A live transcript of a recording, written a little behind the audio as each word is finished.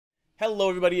Hello,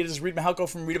 everybody. It is Reid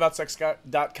from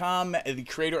ReidAboutSex.com, the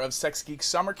creator of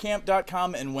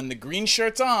SexGeekSummerCamp.com. And when the green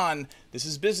shirt's on, this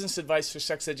is business advice for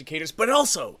sex educators, but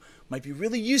also might be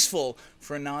really useful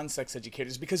for non-sex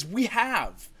educators because we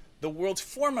have the world's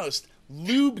foremost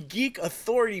lube geek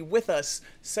authority with us,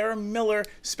 Sarah Mueller,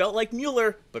 spelt like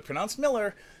Mueller, but pronounced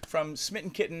Miller, from Smitten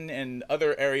Kitten and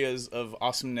other areas of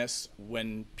awesomeness.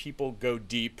 When people go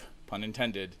deep, pun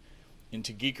intended,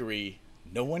 into geekery,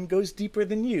 no one goes deeper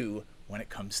than you when it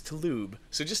comes to lube.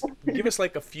 So just give us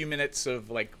like a few minutes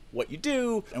of like what you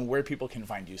do and where people can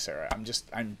find you, Sarah.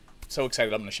 I'm so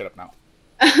excited. I'm gonna shut up now.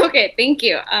 Okay, thank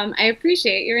you. I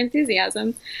appreciate your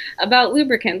enthusiasm about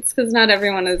lubricants because not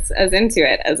everyone is as into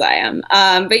it as I am.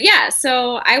 But yeah,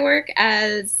 so I work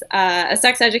as a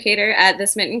sex educator at the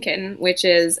Smitten Kitten, which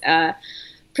is a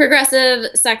progressive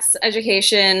sex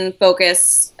education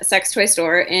focused sex toy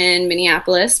store in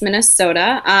Minneapolis,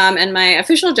 Minnesota. And my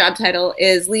official job title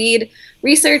is Lead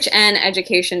Research and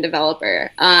Education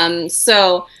Developer.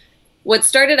 So what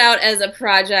started out as a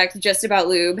project just about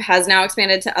lube has now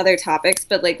expanded to other topics,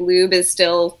 but like lube is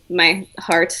still my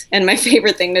heart and my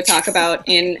favorite thing to talk about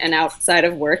in and outside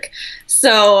of work.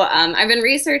 So I've been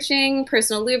researching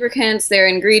personal lubricants, their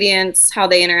ingredients, how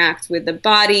they interact with the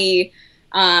body,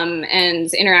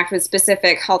 and interact with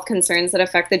specific health concerns that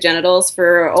affect the genitals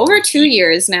for over 2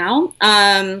 years now.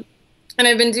 And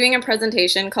I've been doing a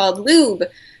presentation called Lube,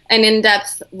 an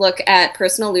in-depth look at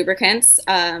personal lubricants,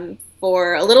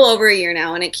 for a little over a year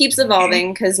now, and it keeps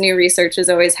evolving because new research is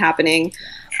always happening.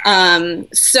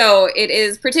 So it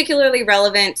is particularly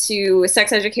relevant to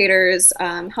sex educators,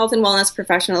 health and wellness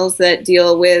professionals that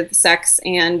deal with sex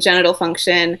and genital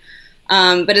function,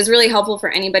 but is really helpful for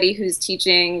anybody who's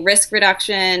teaching risk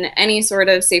reduction, any sort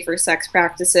of safer sex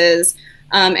practices.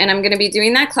 And I'm going to be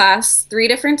doing that class 3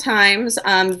 different times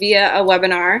via a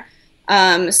webinar.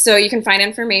 So you can find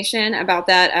information about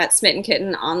that at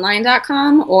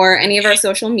SmittenKittenOnline.com or any of our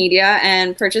social media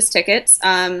and purchase tickets.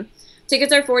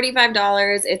 Tickets are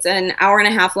 $45. It's an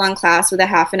hour-and-a-half long class with a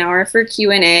half an hour for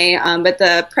Q&A, but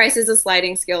the price is a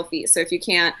sliding scale fee. So if you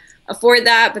can't afford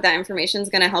that, but that information is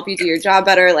going to help you do your job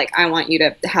better, like I want you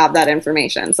to have that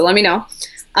information. So let me know.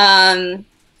 And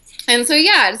so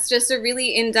yeah, it's just a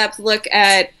really in-depth look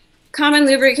at common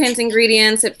lubricant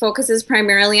ingredients. It focuses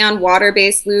primarily on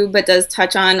water-based lube, but does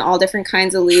touch on all different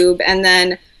kinds of lube. And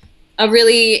then a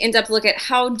really in-depth look at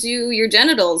how do your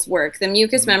genitals work, the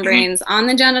mucous membranes on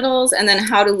the genitals, and then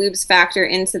how do lubes factor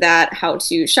into that, how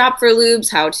to shop for lubes,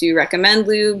 how to recommend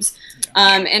lubes,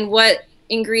 and what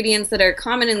ingredients that are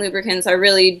common in lubricants are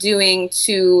really doing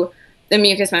to the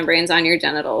mucous membranes on your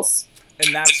genitals.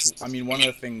 And that's, I mean, one of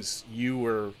the things, you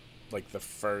were like the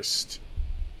first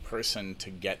person to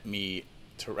get me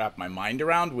to wrap my mind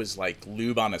around was like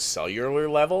lube on a cellular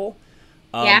level.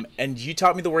 Yeah. And you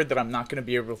taught me the word that I'm not going to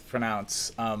be able to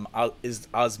pronounce. Is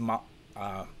Ozma?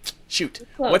 Shoot.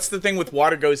 Close. What's the thing with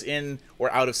water goes in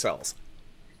or out of cells?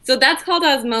 So that's called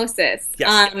osmosis.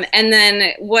 Yes. And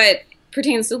then what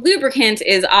pertains to lubricant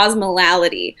is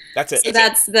osmolality. That's it. So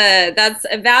that's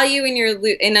a value in your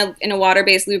in a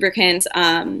water-based lubricant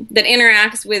that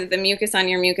interacts with the mucus on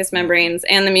your mucous membranes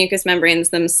and the mucous membranes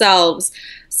themselves.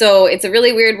 So it's a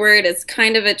really weird word. It's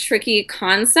kind of a tricky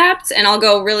concept, and I'll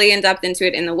go really in depth into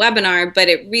it in the webinar. But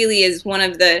it really is one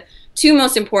of the 2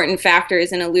 most important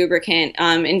factors in a lubricant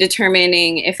in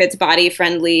determining if it's body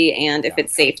friendly and if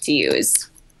it's safe to use.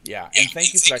 Yeah, and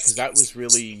thank you for that, because that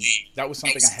was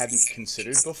something I hadn't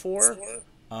considered before.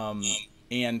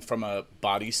 And from a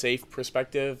body safe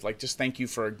perspective, like, just thank you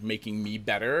for making me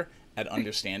better at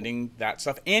understanding that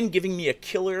stuff and giving me a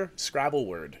killer Scrabble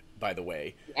word, by the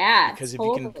way. Yeah, because totally.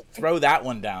 if you can throw that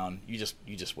one down, you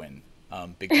just win.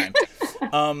 Big time.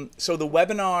 So the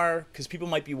webinar, because people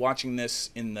might be watching this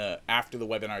after the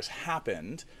webinar's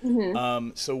happened.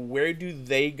 So where do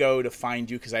they go to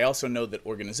find you? Because I also know that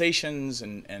organizations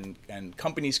and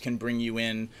companies can bring you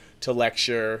in to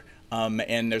lecture.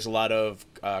 And there's a lot of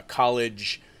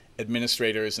college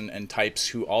administrators and types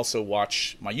who also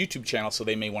watch my YouTube channel, so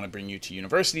they may want to bring you to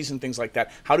universities and things like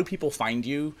that. How do people find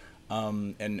you,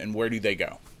 and where do they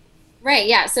go? Right,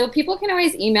 yeah. So people can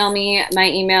always email me. My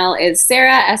email is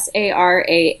Sarah,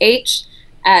 S-A-R-A-H,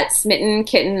 at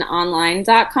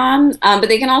SmittenKittenOnline.com. But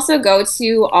they can also go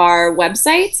to our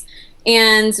website,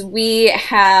 and we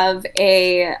have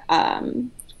a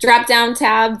drop-down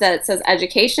tab that says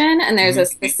education, and there's a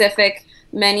specific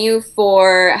menu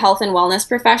for health and wellness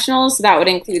professionals. So that would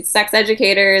include sex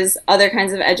educators, other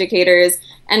kinds of educators,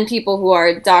 and people who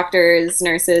are doctors,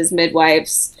 nurses,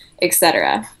 midwives,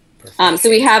 etc. So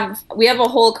we have a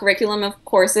whole curriculum of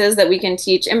courses that we can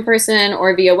teach in person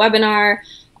or via webinar.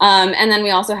 And then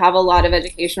we also have a lot of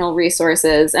educational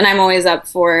resources, and I'm always up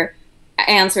for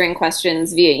answering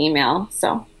questions via email.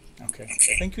 So. Okay.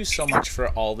 Thank you so much for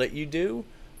all that you do,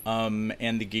 and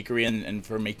the Geekery, and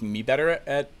for making me better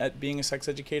at being a sex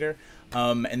educator.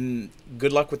 And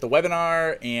good luck with the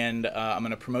webinar, and I'm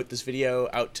going to promote this video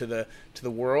out to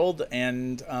the world,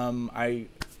 and I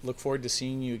look forward to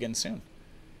seeing you again soon.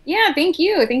 Yeah, thank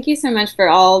you. Thank you so much for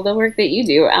all the work that you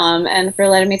do, and for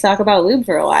letting me talk about lube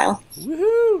for a while.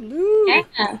 Woohoo, lube!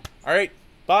 Yeah. All right,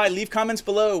 bye. Leave comments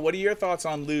below. What are your thoughts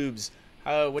on lubes?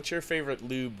 What's your favorite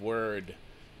lube word?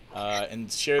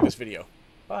 And share this video.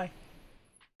 Bye.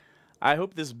 I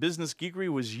hope this business geekery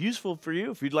was useful for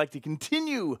you. If you'd like to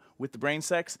continue with the brain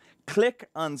sex, click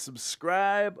on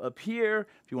subscribe up here.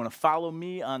 If you want to follow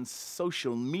me on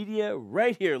social media,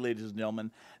 right here, ladies and gentlemen,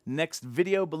 next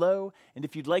video below. And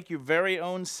if you'd like your very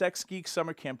own Sex Geek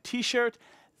Summer Camp t-shirt,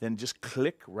 then just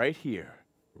click right here,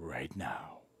 right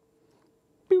now.